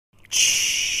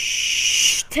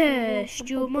Test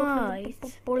your might.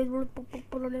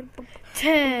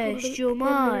 Test your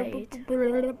might.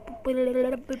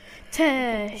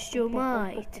 Test your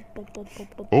might.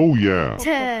 Oh yeah.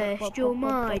 Test your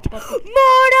might.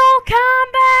 Mortal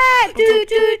Kombat!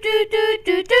 Mortal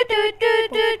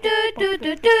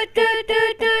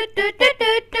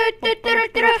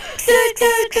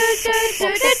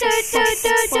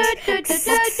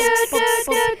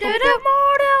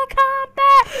Kombat!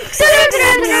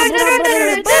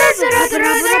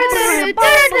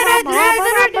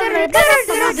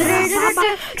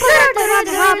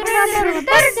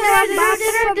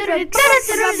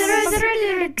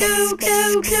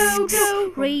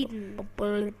 Raiden,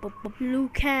 Liu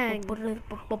Kang,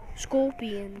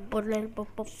 Scorpion,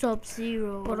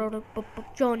 Sub-Zero,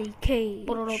 Johnny Cage,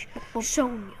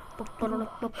 Sonya, Mortal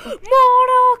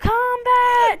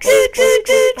Kombat!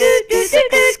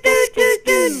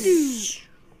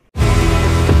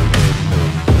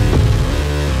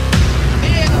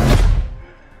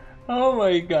 Oh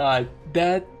my god,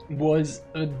 that was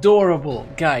adorable.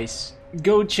 Guys,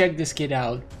 go check this kid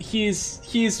out. He's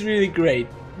really great.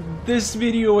 This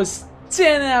video was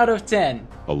 10 out of 10.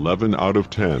 11 out of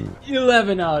 10.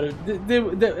 11 out of...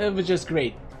 It was just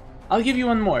great. I'll give you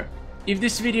one more. If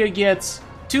this video gets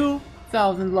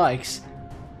 2,000 likes,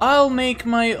 I'll make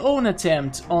my own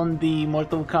attempt on the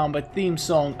Mortal Kombat theme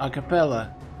song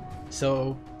Acapella.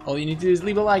 So, all you need to do is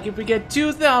leave a like if we get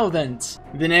 2,000.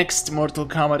 The next Mortal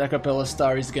Kombat Acapella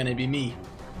star is gonna be me.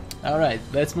 Alright,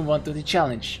 let's move on to the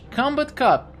challenge. Kombat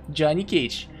Cup Johnny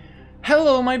Cage.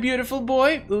 Hello, my beautiful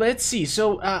boy. Let's see.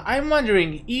 So, I'm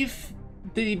wondering if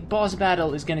the boss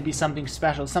battle is gonna be something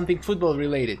special, something football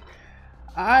related.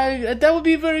 That would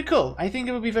be very cool. I think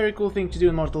it would be a very cool thing to do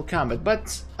in Mortal Kombat.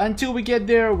 But until we get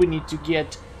there, we need to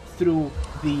get through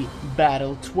the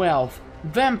Battle 12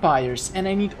 Vampires, and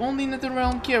I need only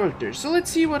NetherRealm characters. So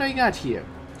let's see what I got here.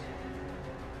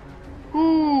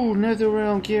 Ooh,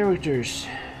 NetherRealm characters.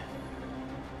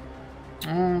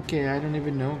 Okay, I don't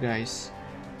even know, guys.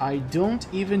 I don't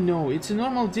even know. It's a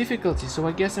normal difficulty, so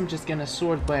I guess I'm just gonna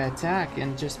sort by attack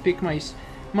and just pick my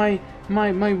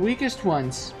weakest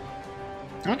ones.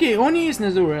 Okay, Oni is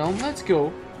NetherRealm. Let's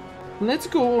go. Let's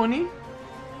go, Oni.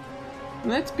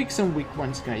 Let's pick some weak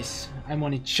ones, guys. I'm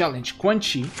on a challenge. Quan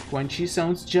Chi. Quan Chi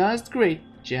sounds just great.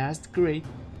 Just great.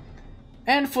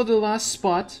 And for the last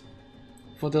spot,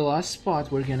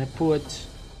 we're gonna put...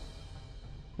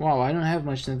 Wow, I don't have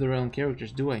much NetherRealm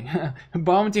characters, do I?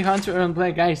 Bounty Hunter and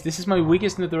Black. Guys, this is my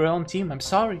weakest NetherRealm team. I'm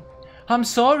sorry. I'm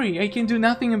sorry. I can do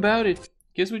nothing about it.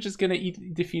 Guess we're just gonna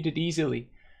defeat it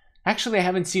easily. Actually, I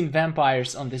haven't seen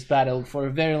vampires on this battle for a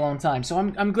very long time, so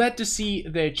I'm glad to see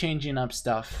they're changing up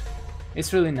stuff.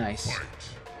 It's really nice.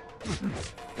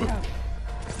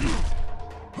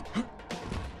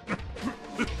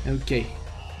 Okay.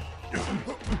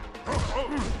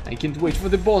 I can't wait for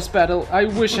the boss battle. I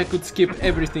wish I could skip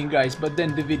everything, guys, but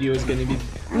then the video is gonna be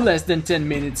less than 10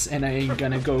 minutes and I ain't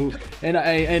gonna go and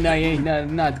I ain't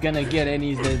not gonna get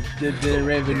any the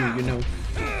revenue, you know.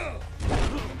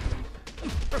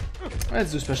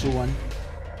 Let's do special one.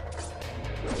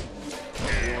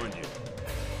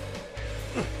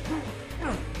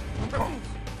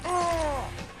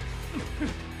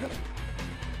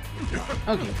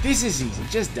 Okay, this is easy.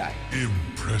 Just die.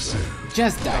 Impressive.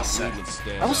 Just die, sir.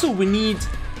 Also, we need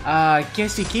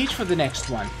Cassie Cage for the next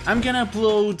one. I'm gonna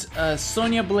upload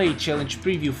Sonya Blade challenge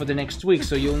preview for the next week,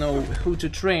 so you'll know who to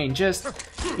train. Just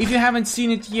if you haven't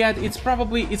seen it yet, it's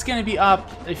gonna be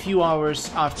up a few hours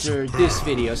after this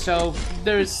video, so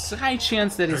there's a high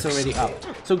chance that it's already up.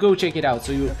 So go check it out.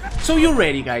 So you're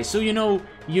ready, guys. So you know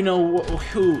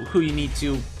who you need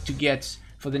to get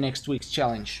for the next week's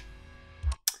challenge.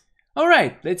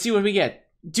 Alright, let's see what we get.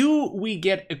 Do we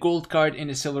get a gold card in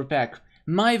a silver pack?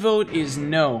 My vote is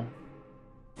no.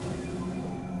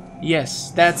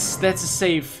 Yes, that's a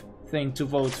safe thing to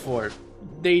vote for.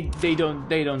 They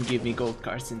don't give me gold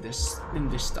cards in this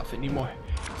stuff anymore.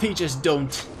 They just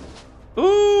don't.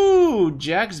 Ooh,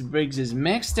 Jax Briggs is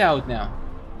maxed out now.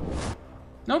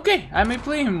 Okay, I may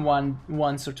play him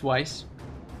once or twice.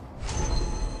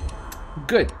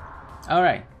 Good.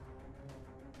 Alright.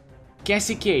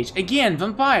 Cassie Cage. Again,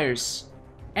 vampires.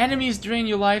 Enemies drain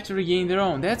your life to regain their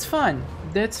own. That's fun.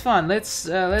 That's fun.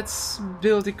 Let's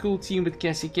build a cool team with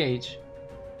Cassie Cage.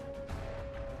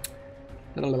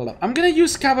 I'm gonna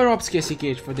use Cover Ops Cassie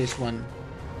Cage for this one.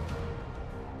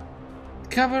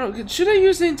 Should I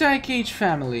use the entire Cage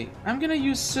family? I'm gonna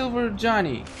use Silver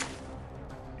Johnny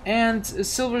and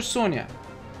Silver Sonya.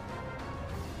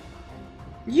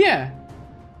 Yeah.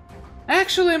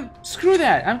 Actually, screw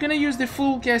that. I'm gonna use the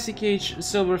full Cassie Cage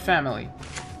Silver family.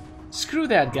 Screw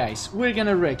that, guys. We're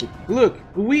gonna wreck it. Look,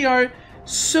 we are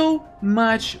so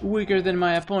much weaker than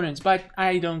my opponents, but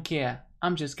I don't care.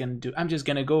 I'm just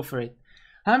gonna go for it.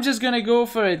 I'm just gonna go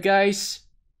for it, guys.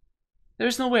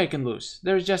 There's no way I can lose.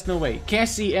 There's just no way.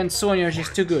 Cassie and Sonya are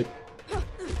just too good.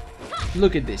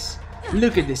 Look at this.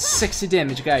 Look at this sexy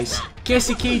damage, guys.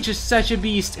 Cassie Cage is such a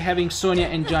beast having Sonya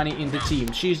and Johnny in the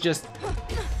team. She's just...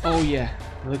 Oh yeah.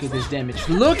 Look at this damage.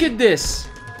 Look at this!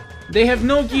 They have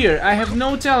no gear. I have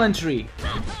no talent tree.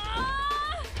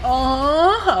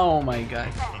 Oh my god.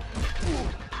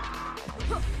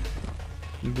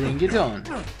 Bring it on.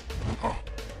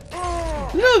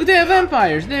 Look, they have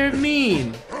vampires. They're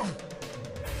mean.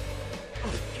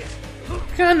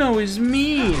 Kano is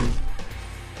mean.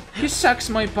 He sucks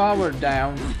my power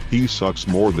down. He sucks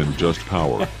more than just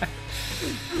power.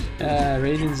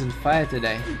 Raiden's on fire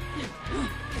today.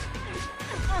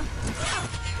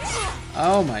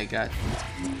 Oh my god.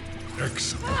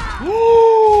 Excellent.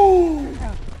 Ooh!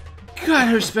 God,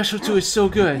 her special 2 is so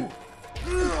good.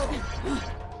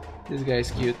 This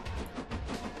guy's cute.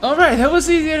 Alright, that was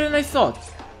easier than I thought.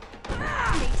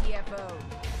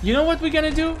 You know what we're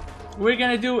gonna do? We're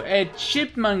gonna do a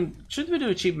chipmunk. Should we do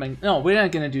a chipmunk? No, we're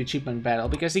not gonna do a chipmunk battle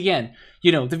because again,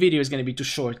 you know, the video is gonna be too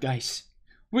short, guys.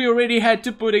 We already had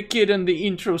to put a kid on the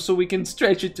intro so we can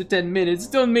stretch it to 10 minutes.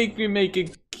 Don't make me make a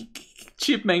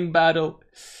chipmunk battle.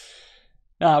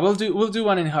 We'll do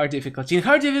one in hard difficulty. In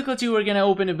hard difficulty, we're gonna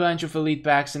open a bunch of elite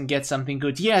packs and get something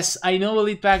good. Yes, I know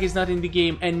elite pack is not in the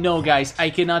game, and no, guys, I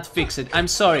cannot fix it. I'm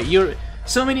sorry.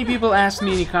 So many people ask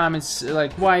me in the comments,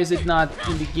 like, why is it not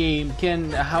in the game?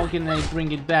 How can I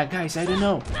bring it back? Guys, I don't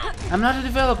know. I'm not a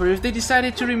developer. If they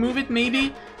decided to remove it,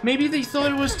 maybe they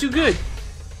thought it was too good.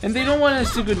 And they don't want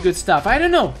us to do good stuff. I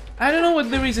don't know. I don't know what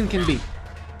the reason can be.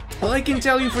 All I can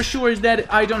tell you for sure is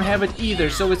that I don't have it either.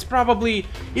 So it's probably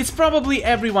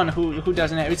everyone who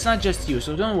doesn't have it. It's not just you,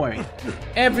 so don't worry.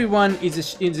 Everyone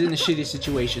is in a shitty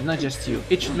situation, not just you.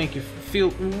 It should make you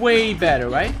feel way better,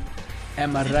 right?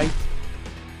 Am I right?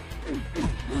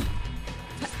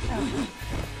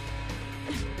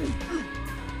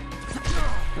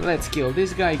 Let's kill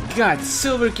this guy. God,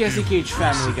 Silver Cassie Cage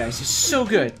family, guys, is so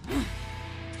good.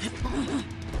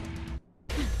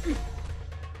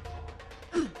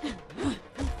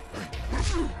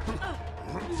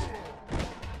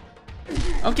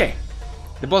 Okay,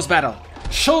 the boss battle.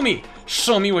 Show me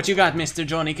what you got, Mr.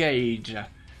 Johnny Cage.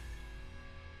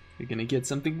 You're gonna get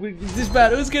something. This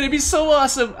battle is gonna be so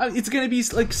awesome. It's gonna be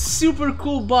like super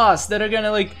cool boss that are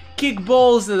gonna like kick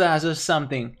balls at us or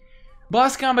something.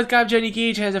 Boss Kombat Cup Johnny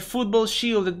Cage has a football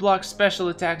shield that blocks special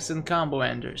attacks and combo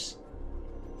enders.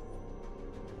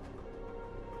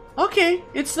 Okay,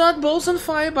 it's not balls on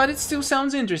fire, but it still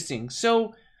sounds interesting.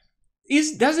 So,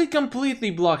 does it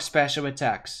completely block special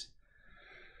attacks?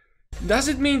 Does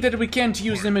it mean that we can't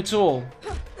use them at all?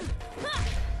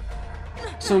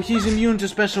 So he's immune to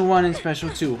special 1 and special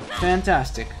 2.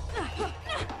 Fantastic.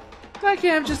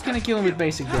 Okay, I'm just gonna kill him with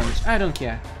basic damage. I don't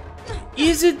care.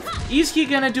 Is he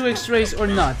gonna do X-rays or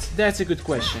not? That's a good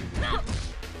question.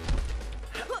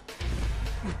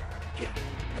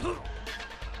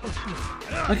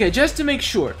 Okay, just to make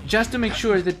sure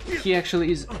that he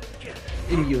actually is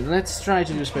immune. Let's try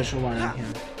to do special 1 on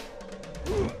him.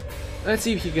 Let's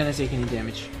see if he's gonna take any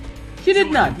damage. He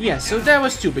did not, yes, so that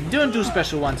was stupid. Don't do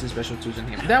special 1s and special 2s on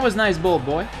him. That was nice ball,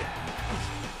 boy.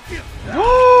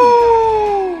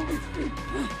 Oh!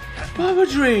 Power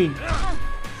drain!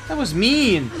 That was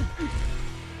mean!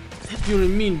 You're a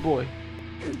mean boy.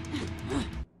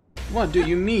 What do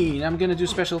you mean? I'm gonna do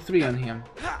special 3 on him.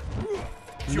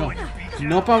 No.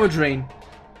 No power drain.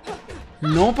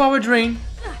 No power drain.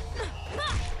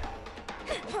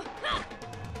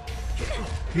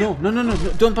 No, no, no, no,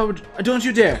 no, don't power... Don't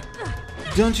you dare!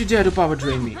 Don't you dare to power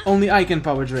drain me. Only I can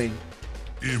power drain.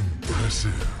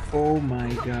 Impressive. Oh my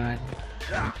god.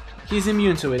 He's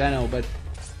immune to it, I know, but...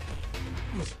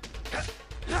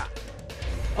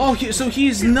 Oh, so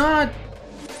he's not...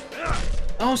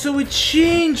 Oh, so it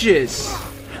changes!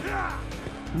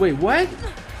 Wait, what?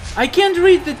 I can't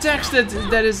read the text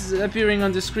that is appearing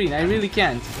on the screen. I really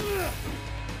can't.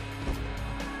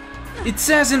 It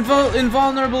says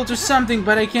invulnerable to something,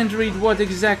 but I can't read what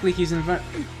exactly he's invulnerable.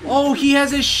 Oh, he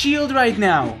has a shield right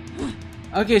now.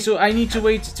 Okay, so I need to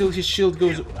wait till his shield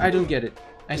goes. I don't get it.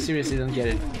 I seriously don't get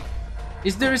it.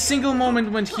 Is there a single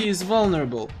moment when he is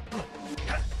vulnerable?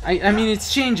 I mean, it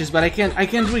changes, but I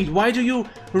can't read. Why do you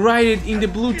write it in the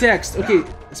blue text? Okay,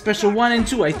 special 1 and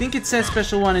 2. I think it says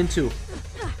special 1 and 2.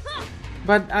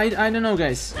 But I don't know,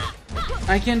 guys.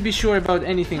 I can't be sure about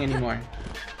anything anymore.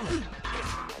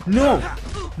 No!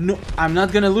 No, I'm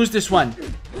not gonna lose this one.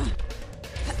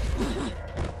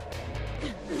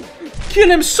 Kill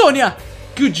him, Sonya!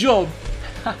 Good job!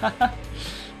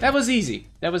 That was easy.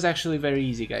 That was actually very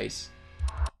easy, guys.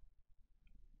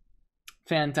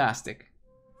 Fantastic.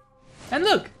 And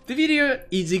look, the video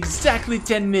is exactly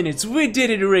 10 minutes. We did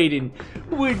it, Raiden.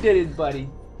 We did it, buddy.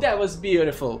 That was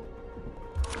beautiful.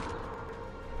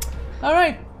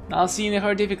 Alright, I'll see you in the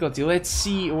hard difficulty. Let's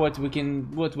see what we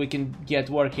can get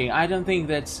working. I don't think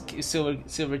that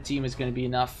silver team is gonna be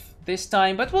enough this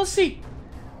time, but we'll see.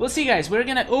 We'll see, guys. We're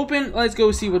gonna open. Let's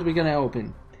go see what we're gonna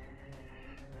open.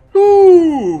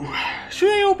 Ooh, should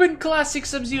I open Classic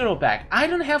Sub-Zero pack? I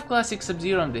don't have Classic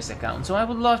Sub-Zero on this account, so I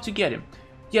would love to get him.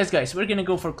 Yes, guys, we're gonna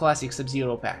go for Classic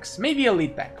Sub-Zero packs. Maybe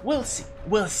Elite pack. We'll see.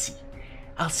 We'll see.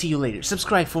 I'll see you later.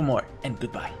 Subscribe for more, and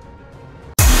goodbye.